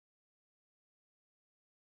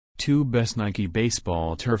2 Best Nike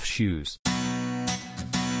Baseball Turf Shoes.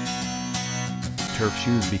 Turf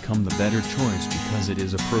shoes become the better choice because it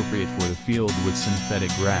is appropriate for the field with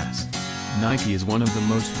synthetic grass. Nike is one of the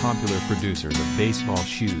most popular producers of baseball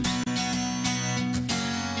shoes.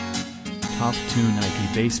 Top 2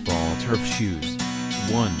 Nike Baseball Turf Shoes.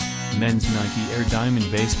 1. Men's Nike Air Diamond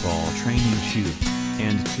Baseball Training Shoe.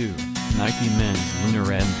 And 2. Nike Men's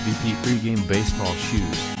Lunar MVP Pregame Baseball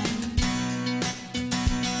Shoes.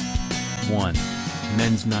 1.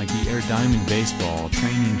 Men's Nike Air Diamond Baseball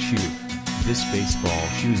Training Shoe. This baseball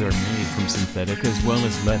shoes are made from synthetic as well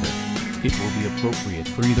as leather. It will be appropriate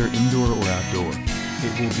for either indoor or outdoor.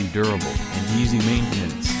 It will be durable and easy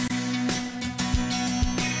maintenance.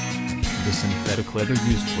 The synthetic leather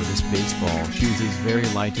used for this baseball shoes is very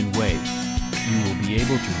light in weight. You will be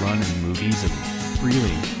able to run and move easily,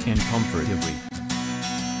 freely, and comfortably.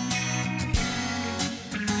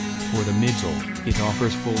 For the midsole, it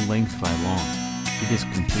offers full-length thigh-long. It is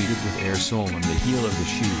completed with air sole on the heel of the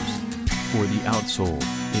shoes. For the outsole,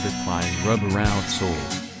 it applies rubber outsole.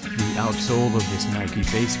 The outsole of this Nike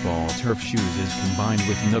Baseball Turf Shoes is combined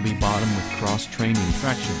with nubby bottom with cross-training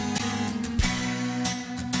traction.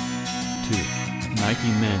 2.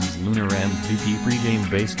 Nike Men's Lunar MVP Pregame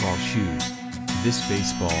Baseball Shoes. This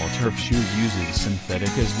baseball turf shoes uses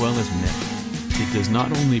synthetic as well as knit. It does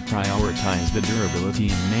not only prioritize the durability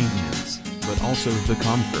and maintenance, but also the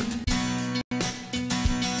comfort.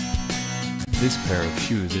 This pair of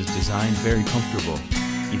shoes is designed very comfortable.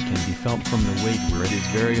 It can be felt from the weight where it is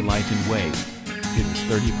very light in weight. It is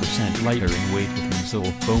 30% lighter in weight with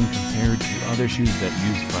midsole foam compared to other shoes that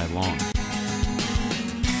use thigh-long.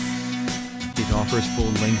 It offers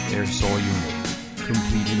full-length air sole unit.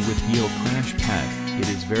 Completed with heel crash pad, it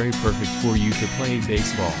is very perfect for you to play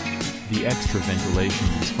baseball. The extra ventilation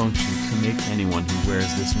is functioned to make anyone who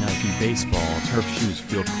wears this Nike Baseball Turf Shoes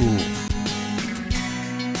feel cool.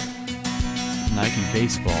 Nike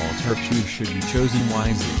Baseball Turf Shoes should be chosen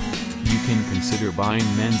wisely. You can consider buying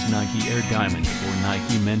men's Nike Air Diamond or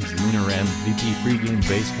Nike Men's Lunar MVP Pregame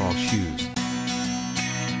Baseball Shoes.